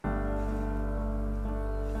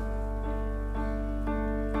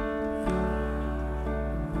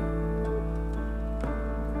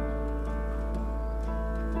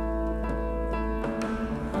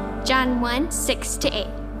John 1:6-8.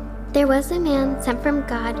 There was a man sent from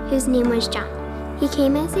God whose name was John. He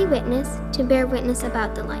came as a witness to bear witness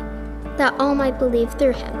about the light, that all might believe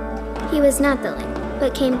through him. He was not the light,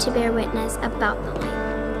 but came to bear witness about the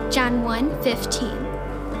light. John 1:15.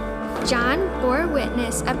 John bore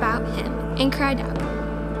witness about him and cried out,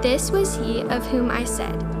 "This was he of whom I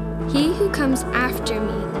said, 'He who comes after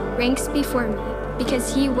me ranks before me,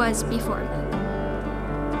 because he was before me.'"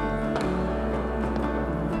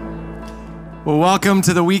 Well, welcome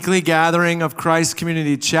to the weekly gathering of Christ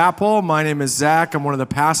Community Chapel. My name is Zach. I'm one of the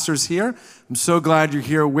pastors here. I'm so glad you're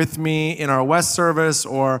here with me in our West service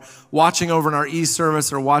or watching over in our East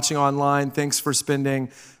service or watching online. Thanks for spending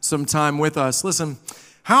some time with us. Listen,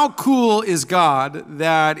 how cool is God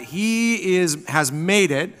that He has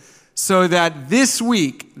made it so that this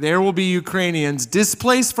week there will be Ukrainians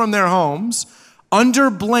displaced from their homes,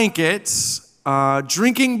 under blankets,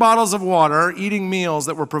 drinking bottles of water, eating meals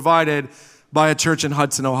that were provided by a church in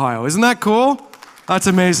Hudson, Ohio. Isn't that cool? That's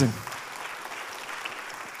amazing.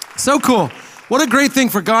 So cool. What a great thing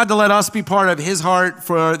for God to let us be part of His heart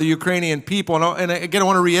for the Ukrainian people. And again, I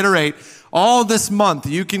want to reiterate, all this month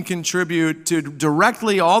you can contribute to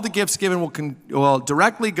directly, all the gifts given will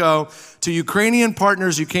directly go to Ukrainian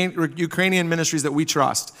partners, Ukrainian ministries that we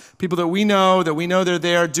trust. People that we know they're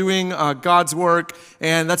there doing God's work.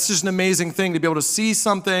 And that's just an amazing thing to be able to see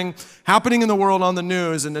something happening in the world on the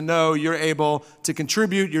news and to know you're able to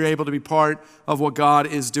contribute, you're able to be part of what God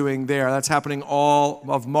is doing there. That's happening all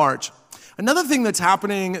of March. Another thing that's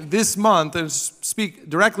happening this month, and speak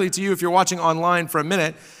directly to you if you're watching online for a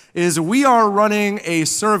minute, is we are running a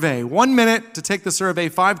survey. 1 minute to take the survey,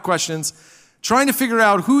 5 questions, trying to figure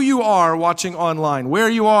out who you are watching online, where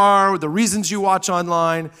you are, the reasons you watch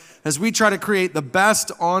online, as we try to create the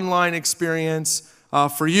best online experience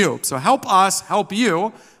for you. So help us help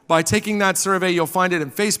you by taking that survey. You'll find it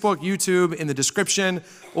in Facebook, YouTube, in the description,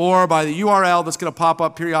 or by the URL that's going to pop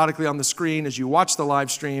up periodically on the screen as you watch the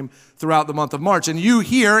live stream throughout the month of March. And you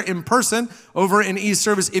here in person over in East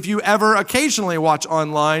Service, if you ever occasionally watch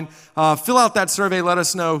online, fill out that survey. Let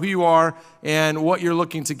us know who you are and what you're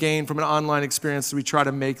looking to gain from an online experience, so we try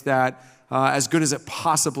to make that as good as it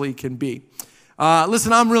possibly can be.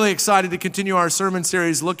 Listen, I'm really excited to continue our sermon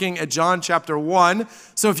series looking at John chapter 1.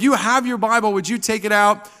 So if you have your Bible, would you take it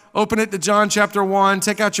out, open it to John chapter 1,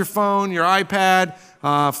 take out your phone, your iPad,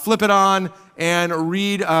 flip it on, and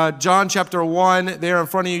read John chapter 1 there in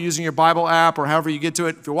front of you using your Bible app or however you get to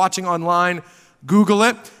it. If you're watching online, Google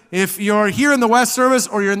it. If you're here in the West service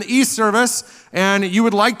or you're in the East service and you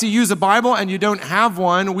would like to use a Bible and you don't have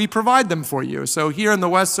one, we provide them for you. So here in the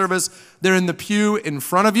West service, they're in the pew in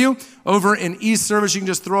front of you. Over in East service, you can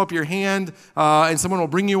just throw up your hand and someone will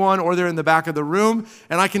bring you one, or they're in the back of the room.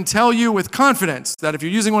 And I can tell you with confidence that if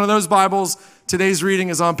you're using one of those Bibles, today's reading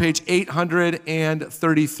is on page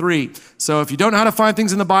 833. So if you don't know how to find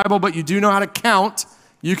things in the Bible, but you do know how to count,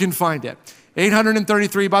 you can find it.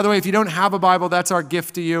 833. By the way, if you don't have a Bible, that's our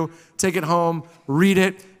gift to you. Take it home, read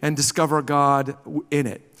it, and discover God in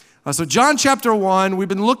it. So John chapter 1, we've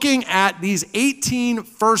been looking at these 18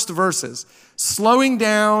 first verses, slowing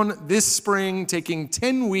down this spring, taking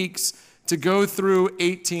 10 weeks to go through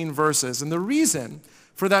 18 verses. And the reason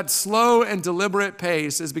for that slow and deliberate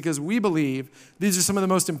pace is because we believe these are some of the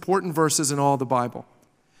most important verses in all the Bible.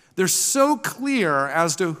 They're so clear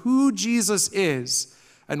as to who Jesus is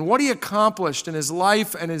and what He accomplished in His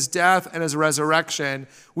life and His death and His resurrection.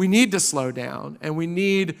 We need to slow down and we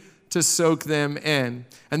need to soak them in.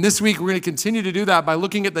 And this week we're going to continue to do that by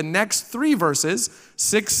looking at the next 3 verses,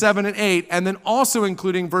 6, 7, and 8, and then also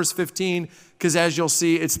including verse 15, because as you'll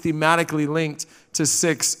see, it's thematically linked to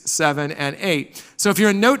 6, 7, and 8. So if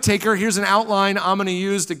you're a note taker, here's an outline I'm going to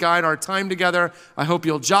use to guide our time together. I hope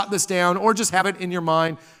you'll jot this down or just have it in your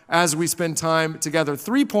mind as we spend time together.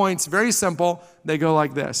 3 points, very simple. They go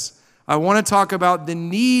like this. I want to talk about the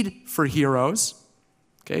need for heroes,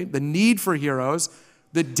 okay? The need for heroes,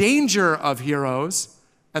 the danger of heroes,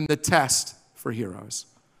 and the test for heroes,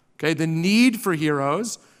 okay? The need for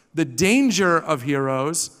heroes, the danger of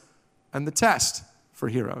heroes, and the test for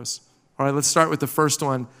heroes. All right, let's start with the first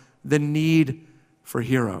one, the need for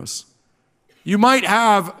heroes. You might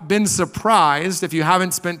have been surprised, if you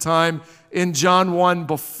haven't spent time in John 1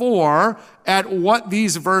 before, at what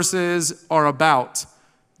these verses are about.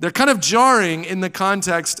 They're kind of jarring in the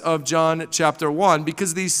context of John chapter 1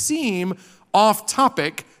 because they seem off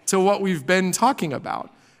topic to what we've been talking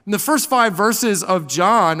about. And the first 5 verses of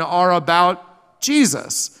John are about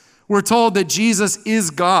Jesus. We're told that Jesus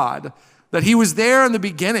is God, that He was there in the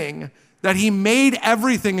beginning, that He made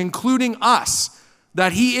everything, including us,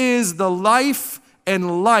 that He is the life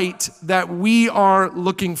and light that we are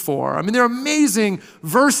looking for. I mean, there are amazing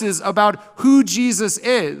verses about who Jesus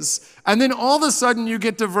is. And then all of a sudden you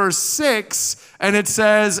get to verse 6 and it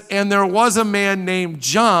says, and there was a man named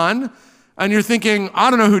John. And you're thinking, I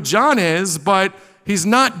don't know who John is, but he's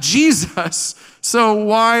not Jesus. So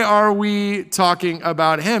why are we talking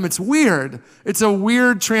about him? It's weird. It's a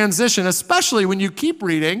weird transition, especially when you keep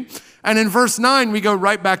reading. And in verse 9, we go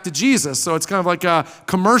right back to Jesus. So it's kind of like a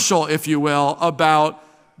commercial, if you will, about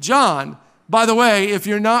John. By the way, if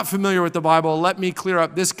you're not familiar with the Bible, let me clear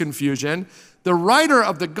up this confusion. The writer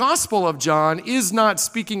of the Gospel of John is not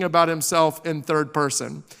speaking about himself in third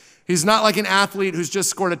person. He's not like an athlete who's just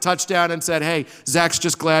scored a touchdown and said, hey, Zach's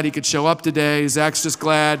just glad he could show up today. Zach's just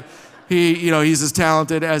glad he's as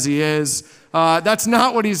talented as he is. That's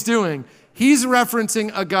not what he's doing. He's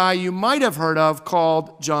referencing a guy you might have heard of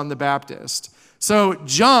called John the Baptist. So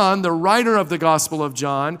John, the writer of the Gospel of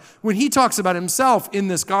John, when he talks about himself in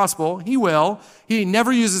this gospel, he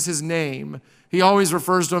never uses his name. He always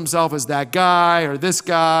refers to himself as that guy or this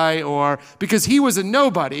guy, or because he was a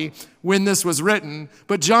nobody when this was written.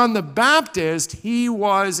 But John the Baptist, he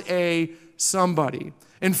was a somebody.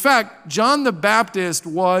 In fact, John the Baptist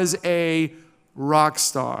was a rock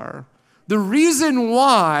star. The reason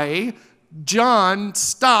why John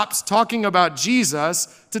stops talking about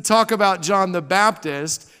Jesus to talk about John the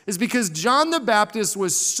Baptist is because John the Baptist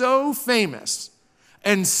was so famous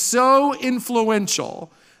and so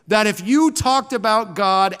influential that if you talked about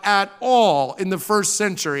God at all in the first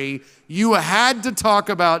century, you had to talk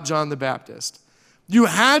about John the Baptist. You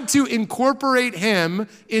had to incorporate him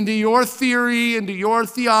into your theory, into your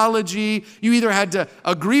theology. You either had to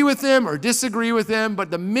agree with him or disagree with him, but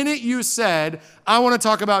the minute you said, I want to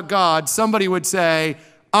talk about God, somebody would say,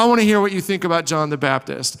 I want to hear what you think about John the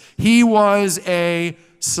Baptist. He was a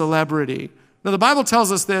celebrity. Now, the Bible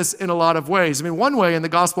tells us this in a lot of ways. I mean, one way in the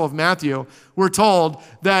Gospel of Matthew, we're told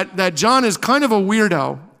that John is kind of a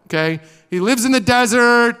weirdo, okay? He lives in the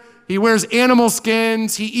desert. He wears animal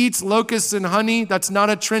skins. He eats locusts and honey. That's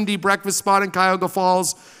not a trendy breakfast spot in Cuyahoga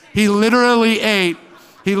Falls. He literally ate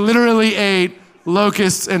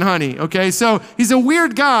locusts and honey, okay? So he's a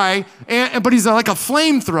weird guy, but he's like a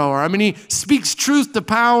flamethrower. I mean, he speaks truth to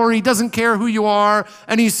power. He doesn't care who you are,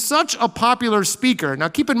 and he's such a popular speaker. Now,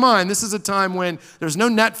 keep in mind, this is a time when there's no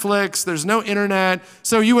Netflix, there's no internet,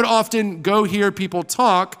 so you would often go hear people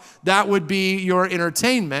talk. That would be your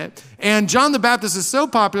entertainment. And John the Baptist is so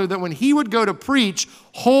popular that when he would go to preach,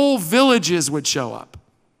 whole villages would show up.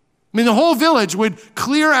 I mean, the whole village would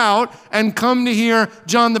clear out and come to hear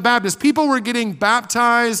John the Baptist. People were getting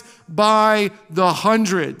baptized by the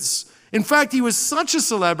hundreds. In fact, he was such a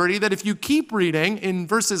celebrity that if you keep reading in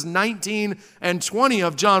verses 19 and 20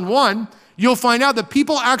 of John 1, you'll find out that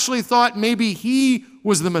people actually thought maybe he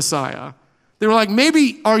was the Messiah. They were like,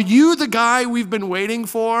 maybe, are you the guy we've been waiting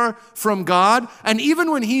for from God? And even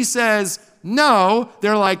when he says no,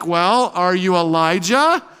 they're like, well, are you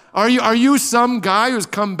Elijah? Are you some guy who's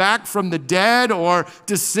come back from the dead or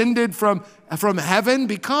descended from heaven?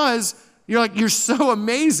 Because you're so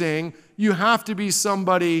amazing, you have to be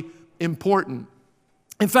somebody important.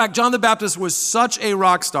 In fact, John the Baptist was such a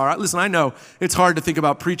rock star. Listen, I know it's hard to think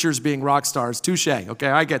about preachers being rock stars. Touche, okay,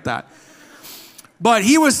 I get that. But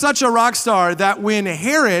he was such a rock star that when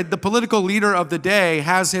Herod, the political leader of the day,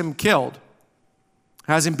 has him killed,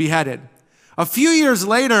 has him beheaded, a few years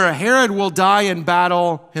later, Herod will die in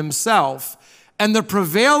battle himself. And the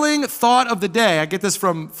prevailing thought of the day, I get this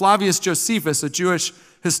from Flavius Josephus, a Jewish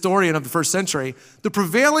historian of the first century. The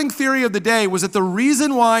prevailing theory of the day was that the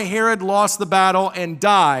reason why Herod lost the battle and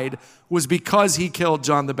died was because he killed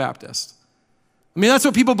John the Baptist. I mean, that's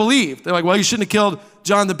what people believed. They're like, well, you shouldn't have killed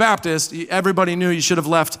John the Baptist. Everybody knew you should have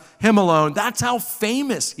left him alone. That's how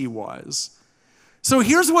famous he was. So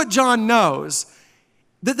here's what John knows.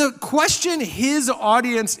 That the question his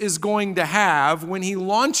audience is going to have when he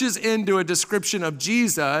launches into a description of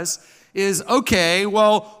Jesus is, okay,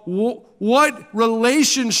 well, what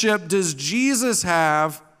relationship does Jesus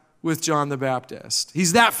have with John the Baptist?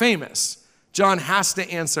 He's that famous. John has to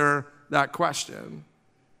answer that question.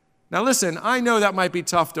 Now listen, I know that might be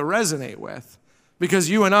tough to resonate with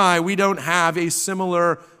because you and I, we don't have a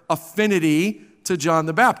similar affinity to John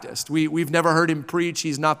the Baptist. We've never heard him preach.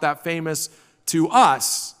 He's not that famous to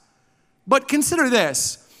us. But consider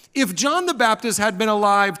this. If John the Baptist had been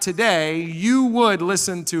alive today, you would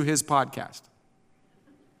listen to his podcast.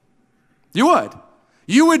 You would.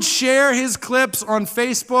 You would share his clips on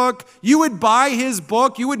Facebook. You would buy his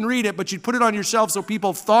book. You wouldn't read it, but you'd put it on your shelf so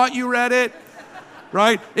people thought you read it,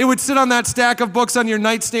 right? It would sit on that stack of books on your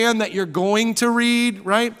nightstand that you're going to read,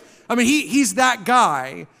 right? I mean, he's that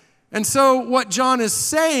guy. And so what John is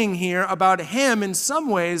saying here about him in some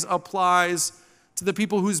ways applies to the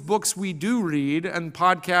people whose books we do read and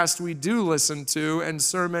podcasts we do listen to and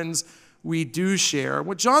sermons we do share.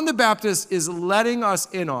 What John the Baptist is letting us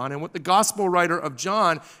in on, and what the gospel writer of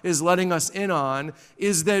John is letting us in on,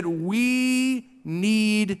 is that we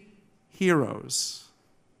need heroes.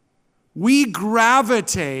 We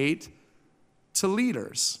gravitate to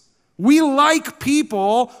leaders. We like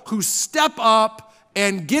people who step up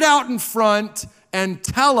and get out in front and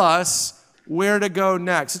tell us where to go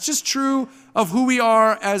next. It's just true of who we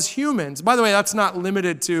are as humans. By the way, that's not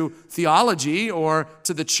limited to theology or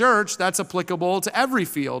to the church. That's applicable to every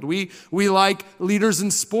field. We like leaders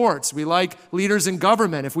in sports. We like leaders in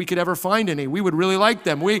government. If we could ever find any, we would really like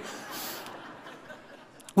them. We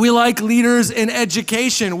like leaders in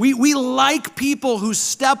education. We like people who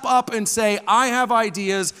step up and say, I have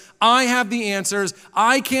ideas, I have the answers,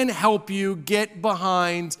 I can help you, get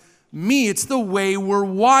behind me. It's the way we're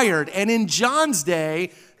wired. And in John's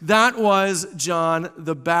day, that was John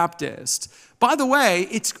the Baptist. By the way,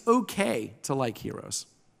 it's okay to like heroes.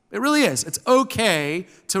 It really is. It's okay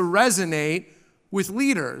to resonate with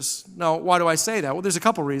leaders. Now, why do I say that? Well, there's a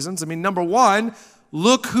couple reasons. Number one,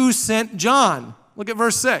 look who sent John. Look at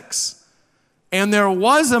verse 6. And there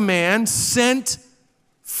was a man sent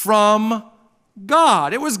from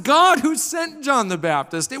God. It was God who sent John the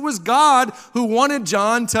Baptist. It was God who wanted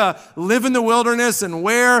John to live in the wilderness and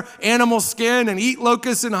wear animal skin and eat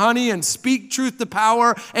locusts and honey and speak truth to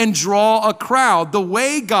power and draw a crowd. The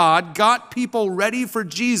way God got people ready for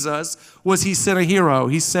Jesus was he sent a hero.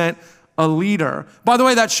 He sent a leader. By the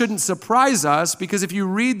way, that shouldn't surprise us, because if you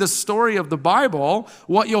read the story of the Bible,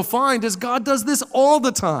 what you'll find is God does this all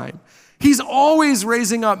the time. He's always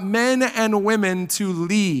raising up men and women to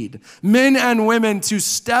lead, men and women to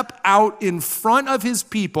step out in front of his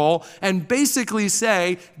people and basically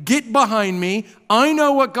say, get behind me, I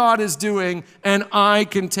know what God is doing, and I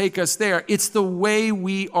can take us there. It's the way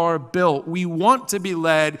we are built. We want to be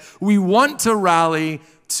led. We want to rally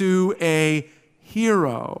to a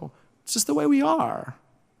hero. It's just the way we are.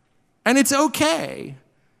 And it's okay.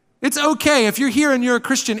 It's okay. If you're here and you're a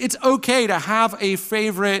Christian, it's okay to have a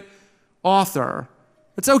favorite author.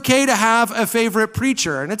 It's okay to have a favorite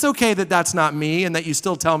preacher. And it's okay that that's not me and that you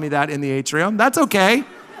still tell me that in the atrium. That's okay.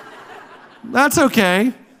 That's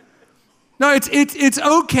okay. No, it's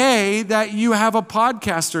okay that you have a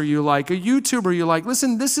podcaster you like, a YouTuber you like.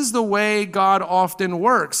 Listen, this is the way God often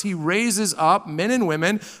works. He raises up men and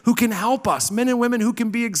women who can help us, men and women who can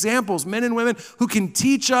be examples, men and women who can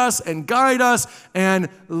teach us and guide us and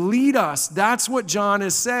lead us. That's what John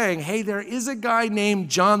is saying. Hey, there is a guy named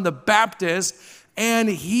John the Baptist, and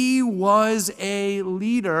he was a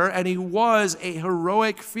leader, and he was a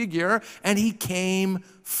heroic figure, and he came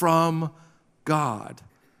from God.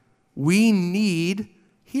 We need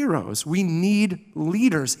heroes. We need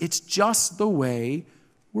leaders. It's just the way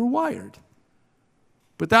we're wired.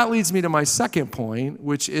 But that leads me to my second point,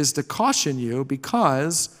 which is to caution you,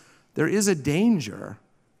 because there is a danger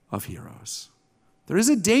of heroes. There is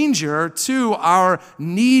a danger to our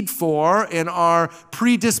need for and our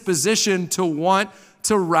predisposition to want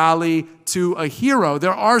to rally to a hero.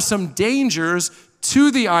 There are some dangers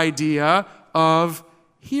to the idea of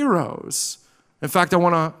heroes. In fact, I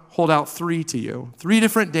want to hold out three to you. Three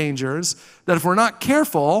different dangers that if we're not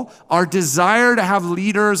careful, our desire to have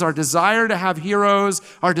leaders, our desire to have heroes,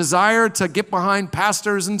 our desire to get behind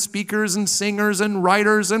pastors and speakers and singers and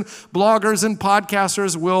writers and bloggers and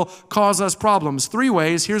podcasters will cause us problems. Three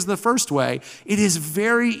ways. Here's the first way. It is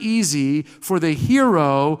very easy for the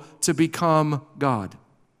hero to become God.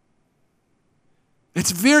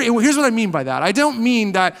 Here's what I mean by that. I don't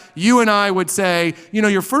mean that you and I would say,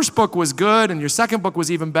 your first book was good and your second book was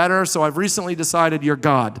even better, so I've recently decided you're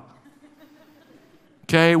God.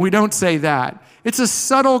 Okay, we don't say that. It's a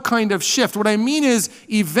subtle kind of shift. What I mean is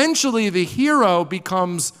eventually the hero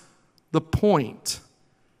becomes the point.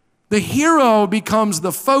 The hero becomes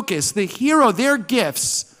the focus. The hero, their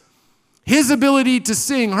gifts, his ability to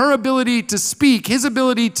sing, her ability to speak, his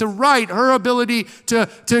ability to write, her ability to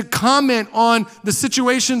comment on the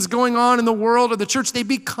situations going on in the world or the church, they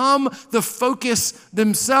become the focus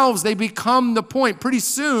themselves. They become the point. Pretty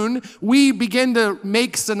soon, we begin to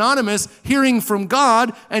make synonymous hearing from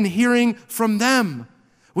God and hearing from them.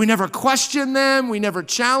 We never question them. We never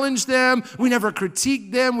challenge them. We never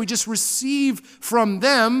critique them. We just receive from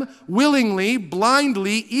them willingly,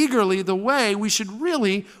 blindly, eagerly, the way we should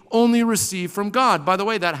really only receive from God. By the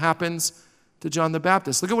way, that happens to John the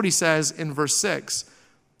Baptist. Look at what he says in verse 6.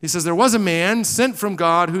 He says, there was a man sent from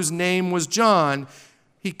God whose name was John.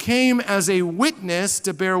 He came as a witness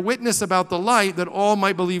to bear witness about the light that all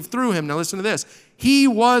might believe through him. Now listen to this. He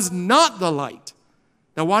was not the light.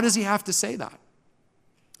 Now why does he have to say that?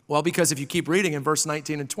 Well, because if you keep reading in verse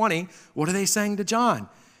 19 and 20, what are they saying to John?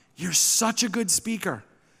 You're such a good speaker.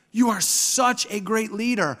 You are such a great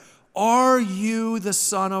leader. Are you the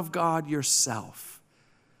Son of God yourself?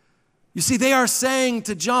 You see, they are saying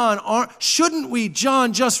to John, shouldn't we,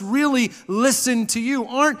 John, just really listen to you?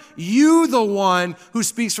 Aren't you the one who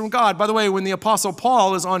speaks from God? By the way, when the Apostle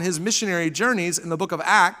Paul is on his missionary journeys in the book of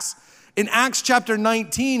Acts, in Acts chapter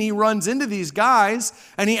 19, he runs into these guys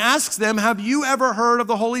and he asks them, have you ever heard of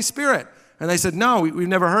the Holy Spirit? And they said, no, we've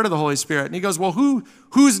never heard of the Holy Spirit. And he goes, well,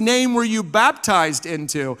 whose name were you baptized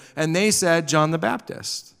into? And they said, John the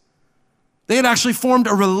Baptist. They had actually formed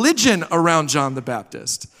a religion around John the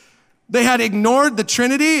Baptist. They had ignored the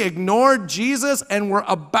Trinity, ignored Jesus, and were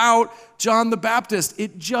about John the Baptist.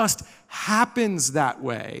 It just happens that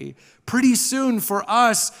way. Pretty soon for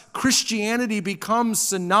us, Christianity becomes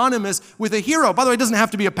synonymous with a hero. By the way, it doesn't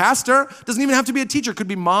have to be a pastor. It doesn't even have to be a teacher. It could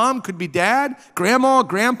be mom, could be dad, grandma,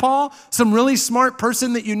 grandpa, some really smart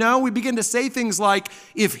person that you know. We begin to say things like,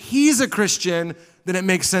 if he's a Christian, then it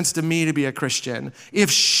makes sense to me to be a Christian.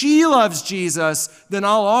 If she loves Jesus, then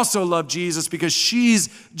I'll also love Jesus because she's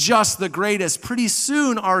just the greatest. Pretty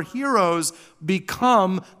soon, our heroes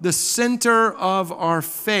become the center of our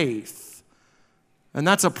faith. And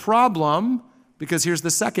that's a problem because here's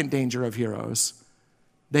the second danger of heroes.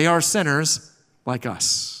 They are sinners like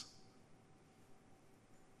us.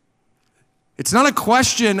 It's not a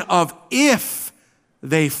question of if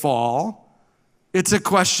they fall. It's a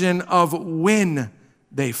question of when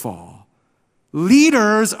they fall.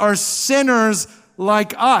 Leaders are sinners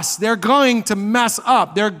like us. They're going to mess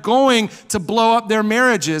up. They're going to blow up their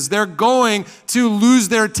marriages. They're going to lose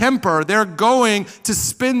their temper. They're going to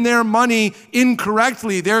spend their money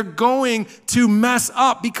incorrectly. They're going to mess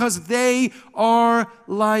up because they are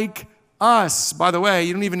like us. By the way,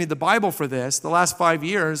 you don't even need the Bible for this. The last 5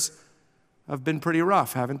 years have been pretty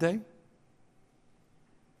rough, haven't they?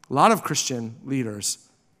 A lot of Christian leaders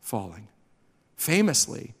falling,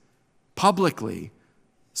 famously, publicly,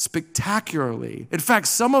 spectacularly. In fact,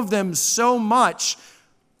 some of them so much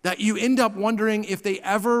that you end up wondering if they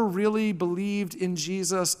ever really believed in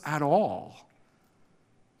Jesus at all.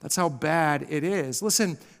 That's how bad it is.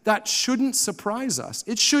 Listen, that shouldn't surprise us.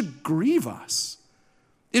 It should grieve us.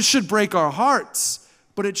 It should break our hearts,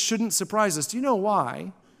 but it shouldn't surprise us. Do you know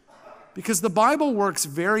why? Because the Bible works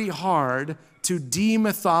very hard to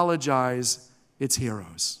demythologize its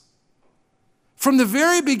heroes. From the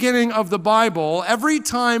very beginning of the Bible, every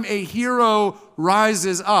time a hero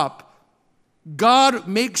rises up, God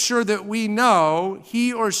makes sure that we know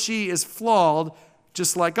he or she is flawed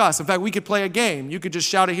just like us. In fact, we could play a game. You could just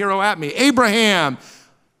shout a hero at me. Abraham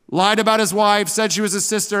lied about his wife, said she was his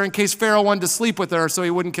sister in case Pharaoh wanted to sleep with her so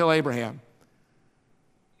he wouldn't kill Abraham.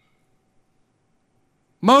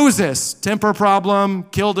 Moses, temper problem,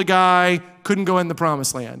 killed a guy, couldn't go in the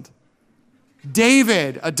promised land.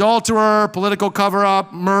 David, adulterer, political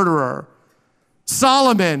cover-up, murderer.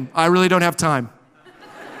 Solomon, I really don't have time.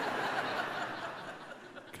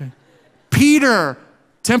 Okay. Peter,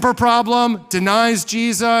 temper problem, denies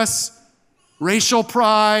Jesus, racial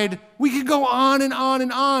pride. We could go on and on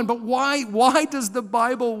and on, but why does the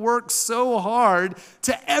Bible work so hard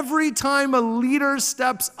to every time a leader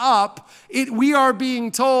steps up, we are being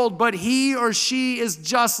told, but he or she is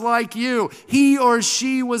just like you. He or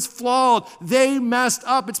she was flawed. They messed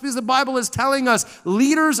up. It's because the Bible is telling us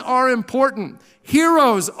leaders are important.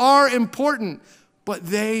 Heroes are important, but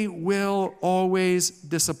they will always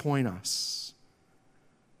disappoint us.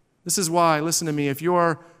 This is why, listen to me, if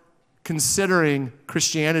you're considering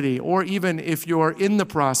Christianity, or even if you're in the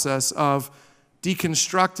process of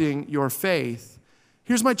deconstructing your faith,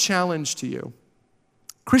 here's my challenge to you.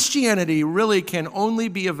 Christianity really can only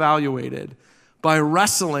be evaluated by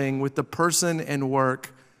wrestling with the person and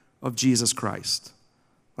work of Jesus Christ.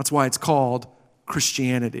 That's why it's called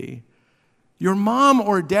Christianity. Your mom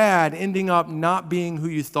or dad ending up not being who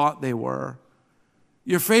you thought they were,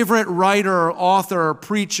 your favorite writer, author,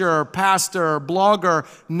 preacher, pastor, blogger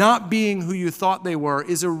not being who you thought they were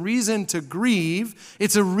is a reason to grieve.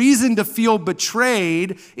 It's a reason to feel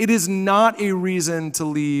betrayed. It is not a reason to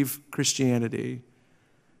leave Christianity.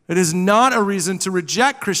 It is not a reason to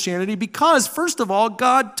reject Christianity because, first of all,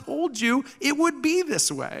 God told you it would be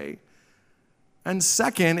this way. And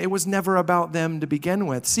second, it was never about them to begin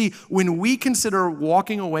with. See, when we consider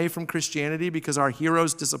walking away from Christianity because our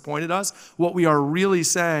heroes disappointed us, what we are really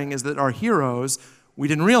saying is that our heroes, we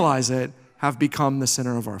didn't realize it, have become the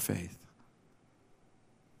center of our faith.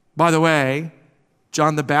 By the way,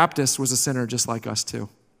 John the Baptist was a sinner just like us too.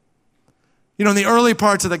 You know, in the early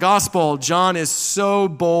parts of the gospel, John is so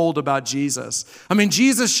bold about Jesus. I mean,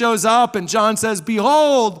 Jesus shows up and John says,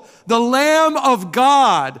 "Behold, the Lamb of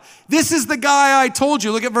God. This is the guy I told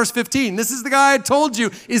you." Look at verse 15. "This is the guy I told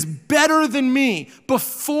you is better than me,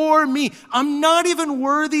 before me. I'm not even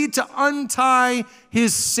worthy to untie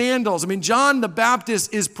his sandals." I mean, John the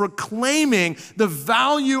Baptist is proclaiming the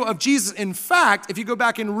value of Jesus. In fact, if you go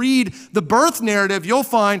back and read the birth narrative, you'll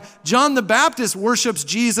find John the Baptist worships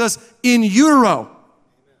Jesus in utero.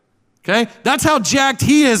 Okay? That's how jacked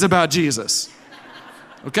he is about Jesus.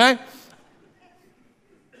 Okay?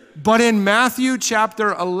 But in Matthew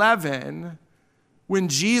chapter 11, when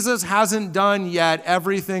Jesus hasn't done yet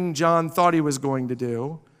everything John thought he was going to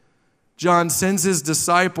do, John sends his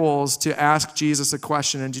disciples to ask Jesus a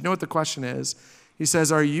question. And do you know what the question is? He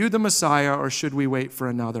says, "Are you the Messiah, or should we wait for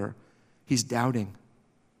another?" He's doubting.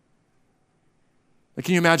 Like,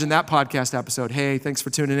 can you imagine that podcast episode? "Hey, thanks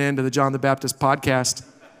for tuning in to the John the Baptist podcast.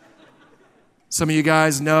 Some of you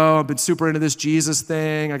guys know I've been super into this Jesus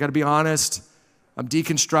thing. I got to be honest. I'm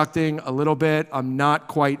deconstructing a little bit. I'm not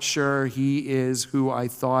quite sure he is who I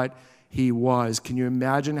thought he was." Can you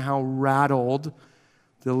imagine how rattled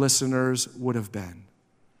the listeners would have been?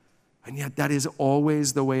 And yet that is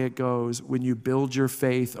always the way it goes when you build your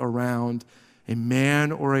faith around a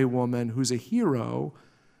man or a woman who's a hero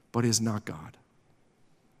but is not God.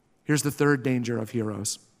 Here's the third danger of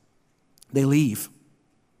heroes. They leave.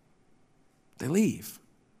 They leave.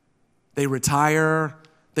 They retire,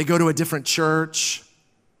 they go to a different church,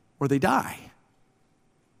 or they die.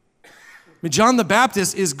 I mean, John the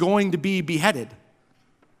Baptist is going to be beheaded.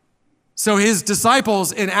 So his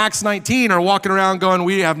disciples in Acts 19 are walking around going,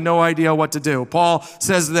 "We have no idea what to do." Paul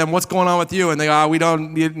says to them, "What's going on with you?" And they go, "We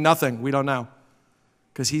don't need nothing. We don't know."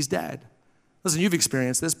 Because he's dead. Listen, you've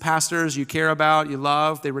experienced this. Pastors you care about, you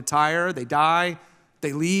love, they retire, they die,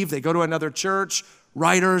 they leave, they go to another church.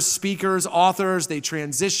 Writers, speakers, authors, they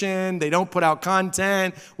transition, they don't put out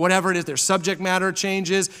content, whatever it is, their subject matter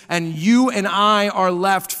changes, and you and I are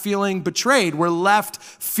left feeling betrayed. We're left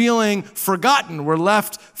feeling forgotten. We're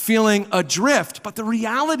left feeling adrift. But the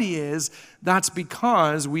reality is that's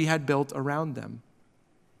because we had built around them.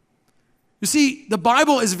 You see, the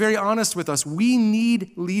Bible is very honest with us. We need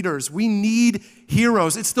leaders. We need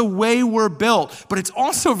heroes. It's the way we're built. But it's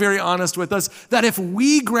also very honest with us that if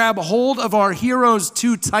we grab hold of our heroes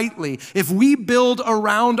too tightly, if we build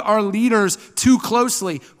around our leaders too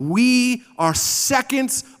closely, we are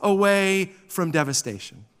seconds away from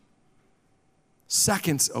devastation.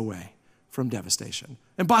 Seconds away from devastation.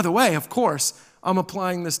 And by the way, of course, I'm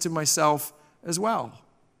applying this to myself as well.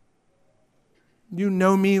 You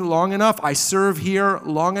know me long enough. I serve here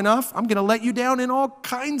long enough. I'm going to let you down in all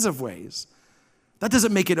kinds of ways. That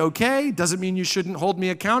doesn't make it okay. Doesn't mean you shouldn't hold me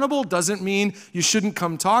accountable. Doesn't mean you shouldn't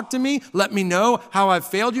come talk to me. Let me know how I've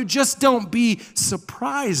failed you. Just don't be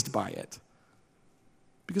surprised by it.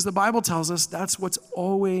 Because the Bible tells us that's what's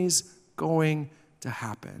always going to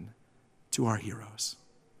happen to our heroes.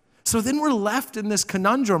 So then we're left in this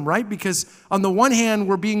conundrum, right? Because on the one hand,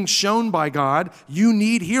 we're being shown by God, you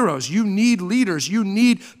need heroes, you need leaders, you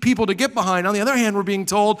need people to get behind. On the other hand, we're being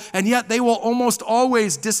told, and yet they will almost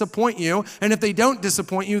always disappoint you, and if they don't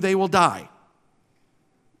disappoint you, they will die.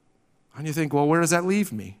 And you think, well, where does that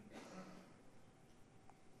leave me?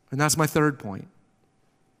 And that's my third point.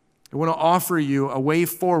 I want to offer you a way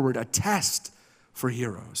forward, a test for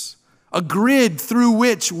heroes. A grid through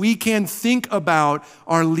which we can think about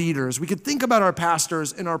our leaders. We can think about our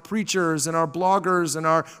pastors and our preachers and our bloggers and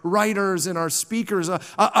our writers and our speakers,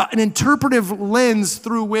 an interpretive lens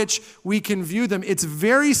through which we can view them. It's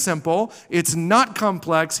very simple. It's not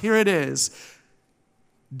complex. Here it is.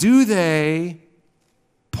 Do they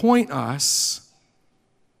point us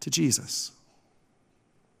to Jesus?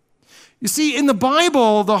 You see, in the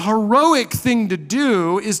Bible, the heroic thing to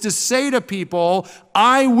do is to say to people,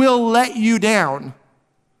 I will let you down.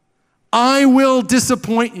 I will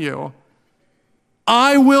disappoint you.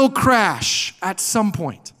 I will crash at some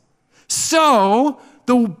point. So,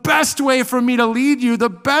 the best way for me to lead you, the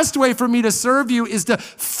best way for me to serve you is to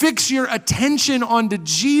fix your attention onto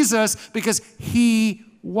Jesus because he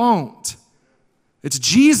won't. It's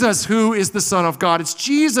Jesus who is the Son of God. It's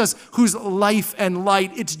Jesus who's life and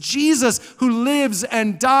light. It's Jesus who lives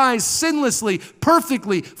and dies sinlessly,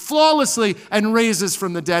 perfectly, flawlessly, and raises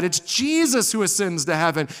from the dead. It's Jesus who ascends to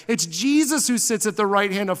heaven. It's Jesus who sits at the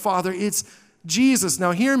right hand of Father. It's Jesus.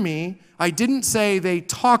 Now hear me. I didn't say they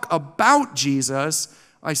talk about Jesus.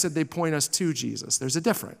 I said they point us to Jesus. There's a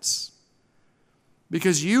difference.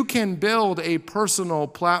 Because you can build a personal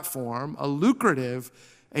platform, a lucrative,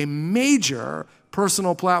 a major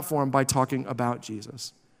personal platform by talking about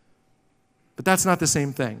Jesus. But that's not the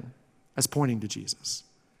same thing as pointing to Jesus.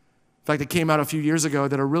 In fact, it came out a few years ago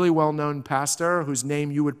that a really well-known pastor, whose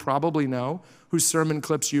name you would probably know, whose sermon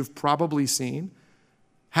clips you've probably seen,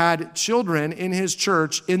 had children in his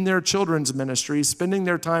church, in their children's ministry, spending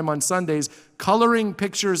their time on Sundays coloring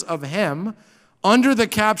pictures of him under the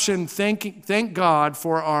caption, "Thank God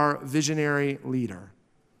for our visionary leader."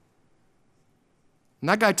 And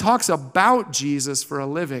that guy talks about Jesus for a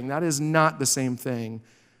living. That is not the same thing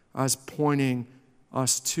as pointing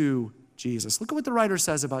us to Jesus. Look at what the writer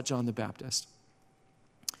says about John the Baptist.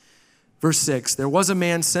 Verse 6, there was a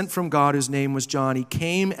man sent from God whose name was John. He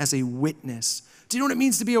came as a witness. Do you know what it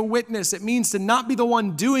means to be a witness? It means to not be the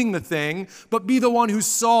one doing the thing, but be the one who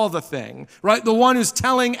saw the thing, right? The one who's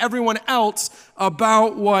telling everyone else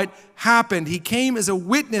about what happened. He came as a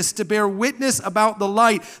witness to bear witness about the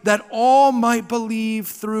light, that all might believe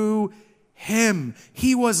through him.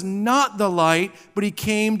 He was not the light, but he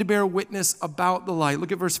came to bear witness about the light.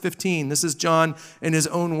 Look at verse 15. This is John in his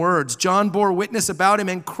own words. John bore witness about him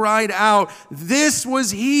and cried out, "This was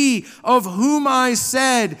he of whom I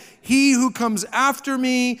said, he who comes after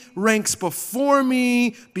me ranks before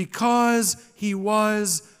me because he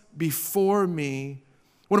was before me."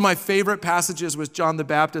 One of my favorite passages with John the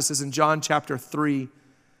Baptist is in John chapter 3.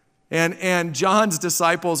 And John's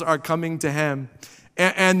disciples are coming to him.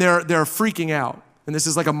 And they're freaking out. And this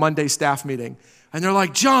is like a Monday staff meeting. And they're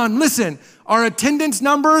like, "John, listen, our attendance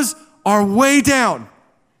numbers are way down.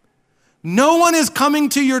 No one is coming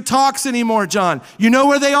to your talks anymore, John. You know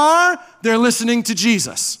where they are? They're listening to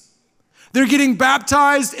Jesus. They're getting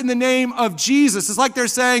baptized in the name of Jesus." It's like they're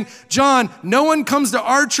saying, "John, no one comes to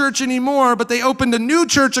our church anymore, but they opened a new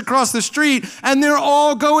church across the street and they're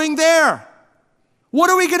all going there. What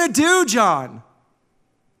are we going to do, John?"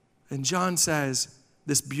 And John says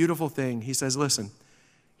this beautiful thing. He says, "Listen,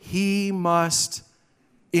 he must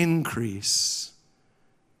increase.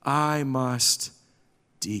 I must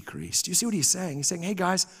decrease." Do you see what he's saying? He's saying, "Hey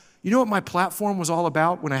guys, you know what my platform was all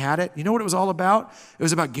about when I had it? You know what it was all about? It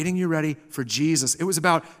was about getting you ready for Jesus. It was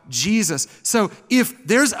about Jesus. So if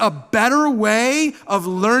there's a better way of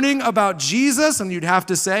learning about Jesus," and you'd have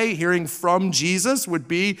to say hearing from Jesus would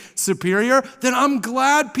be superior, "then I'm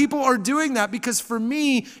glad people are doing that, because for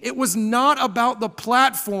me, it was not about the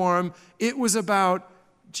platform, it was about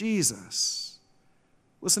Jesus."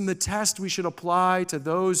 Listen, the test we should apply to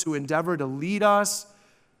those who endeavor to lead us,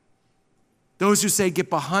 those who say,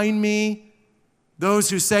 "Get behind me,"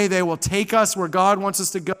 those who say they will take us where God wants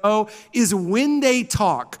us to go, is when they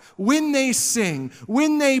talk, when they sing,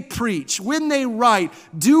 when they preach, when they write,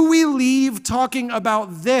 do we leave talking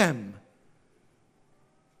about them?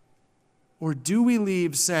 Or do we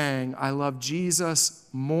leave saying, "I love Jesus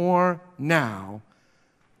more now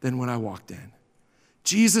than when I walked in.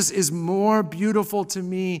 Jesus is more beautiful to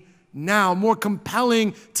me now, more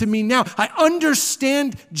compelling to me now. I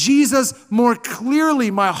understand Jesus more clearly.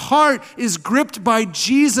 My heart is gripped by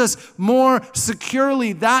Jesus more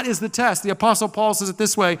securely." That is the test. The Apostle Paul says it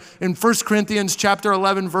this way in 1 Corinthians chapter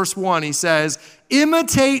 11, verse 1. He says,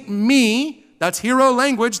 "Imitate me." That's hero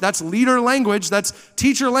language. That's leader language. That's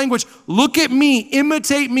teacher language. "Look at me.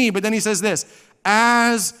 Imitate me." But then he says this,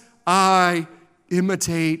 "As I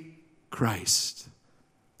imitate Christ."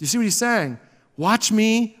 Do you see what he's saying? Watch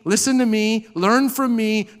me, listen to me, learn from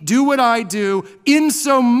me, do what I do, in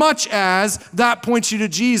so much as that points you to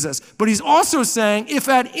Jesus. But he's also saying, if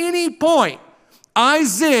at any point I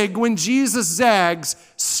zig when Jesus zags,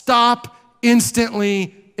 stop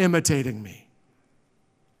instantly imitating me.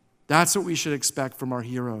 That's what we should expect from our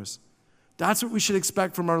heroes. That's what we should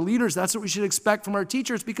expect from our leaders. That's what we should expect from our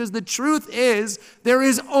teachers, because the truth is there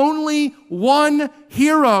is only one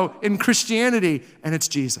hero in Christianity, and it's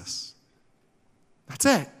Jesus. That's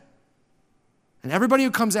it. And everybody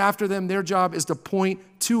who comes after them, their job is to point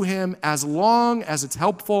to him as long as it's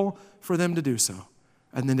helpful for them to do so,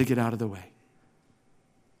 and then to get out of the way.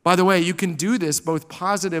 By the way, you can do this both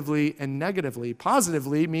positively and negatively.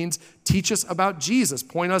 Positively means teach us about Jesus,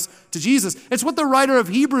 point us to Jesus. It's what the writer of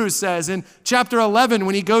Hebrews says in chapter 11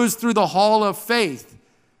 when he goes through the hall of faith.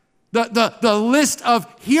 The list of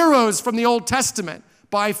heroes from the Old Testament.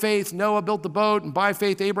 By faith, Noah built the boat, and by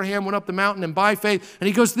faith, Abraham went up the mountain, and by faith, and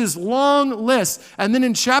he goes through this long list. And then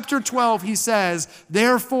in chapter 12, he says,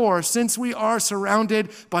 "Therefore, since we are surrounded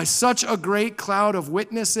by such a great cloud of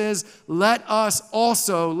witnesses, let us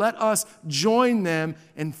join them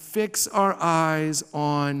and fix our eyes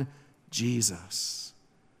on Jesus."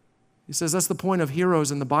 He says that's the point of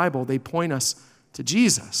heroes in the Bible. They point us to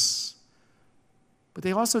Jesus. But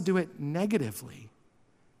they also do it negatively.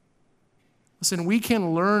 Listen, we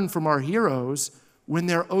can learn from our heroes when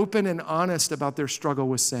they're open and honest about their struggle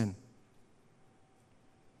with sin,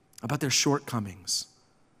 about their shortcomings.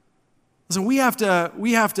 Listen, we have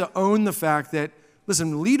to own the fact that,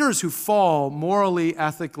 listen, leaders who fall morally,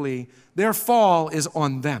 ethically, their fall is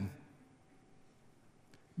on them.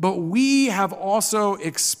 But we have also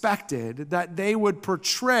expected that they would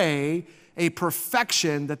portray a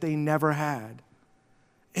perfection that they never had.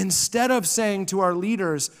 Instead of saying to our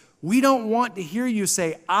leaders, we don't want to hear you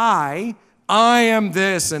say, I am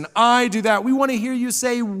this and I do that. We want to hear you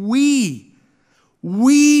say, we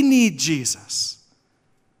need Jesus.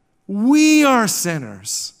 We are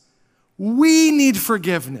sinners. We need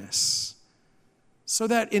forgiveness. So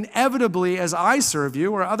that inevitably, as I serve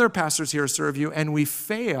you or other pastors here serve you, and we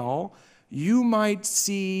fail, you might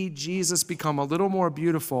see Jesus become a little more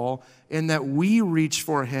beautiful in that we reach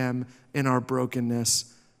for him in our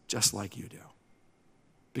brokenness just like you do.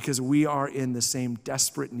 Because we are in the same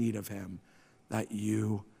desperate need of him that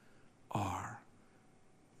you are.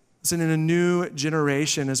 Listen, in a new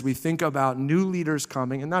generation, as we think about new leaders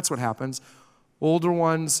coming, and that's what happens, older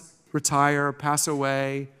ones retire, pass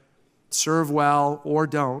away, serve well or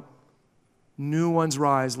don't, new ones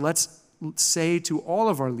rise. Let's say to all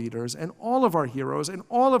of our leaders and all of our heroes and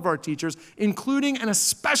all of our teachers, including and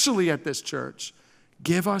especially at this church,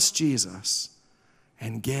 give us Jesus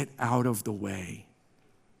and get out of the way.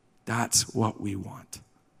 That's what we want.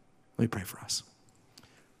 Let me pray for us.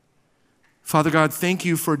 Father God, thank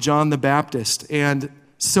you for John the Baptist and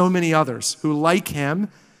so many others who, like him,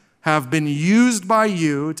 have been used by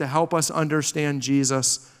you to help us understand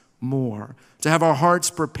Jesus more, to have our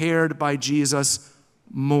hearts prepared by Jesus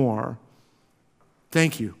more.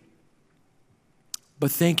 Thank you.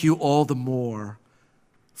 But thank you all the more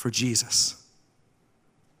for Jesus.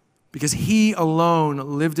 Because he alone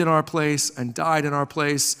lived in our place and died in our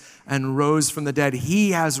place and rose from the dead.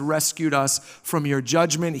 He has rescued us from your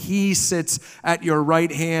judgment. He sits at your right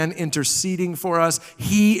hand interceding for us.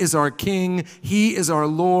 He is our King. He is our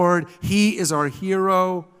Lord. He is our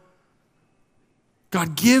hero.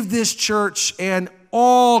 God, give this church and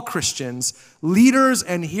all Christians leaders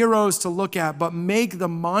and heroes to look at, but make the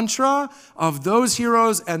mantra of those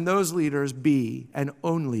heroes and those leaders be, and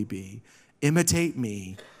only be, imitate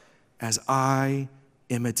me as I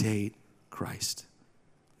imitate Christ.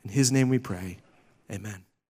 In his name we pray, amen.